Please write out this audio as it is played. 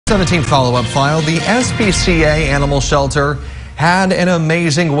17th follow-up file. The SPCA Animal Shelter had an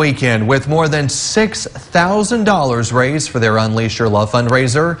amazing weekend with more than $6,000 raised for their Unleash Your Love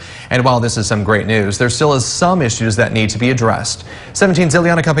fundraiser. And while this is some great news, there still is some issues that need to be addressed. 17's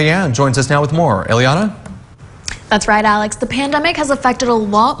Ilyana Capellan joins us now with more. Ilyana? That's right, Alex. The pandemic has affected a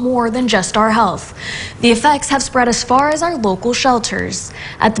lot more than just our health. The effects have spread as far as our local shelters.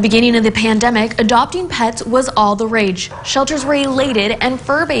 At the beginning of the pandemic, adopting pets was all the rage. Shelters were elated and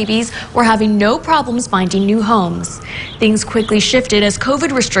fur babies were having no problems finding new homes. Things quickly shifted as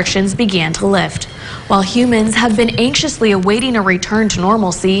COVID restrictions began to lift. While humans have been anxiously awaiting a return to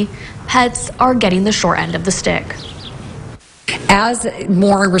normalcy, pets are getting the short end of the stick. As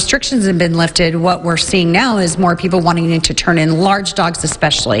more restrictions have been lifted, what we're seeing now is more people wanting to turn in large dogs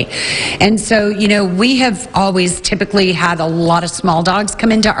especially. And so, we have always typically had a lot of small dogs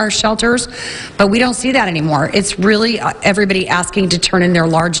come into our shelters, but we don't see that anymore. It's really everybody asking to turn in their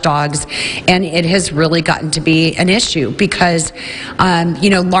large dogs, and it has really gotten to be an issue because,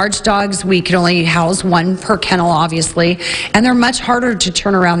 large dogs, we can only house one per kennel, obviously, and they're much harder to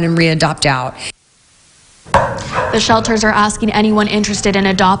turn around and re-adopt out. The shelters are asking anyone interested in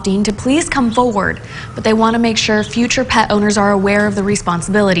adopting to please come forward, but they want to make sure future pet owners are aware of the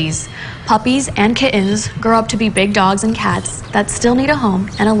responsibilities. Puppies and kittens grow up to be big dogs and cats that still need a home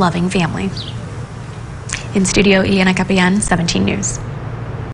and a loving family. In studio, Ilyana Capellan, 17 News.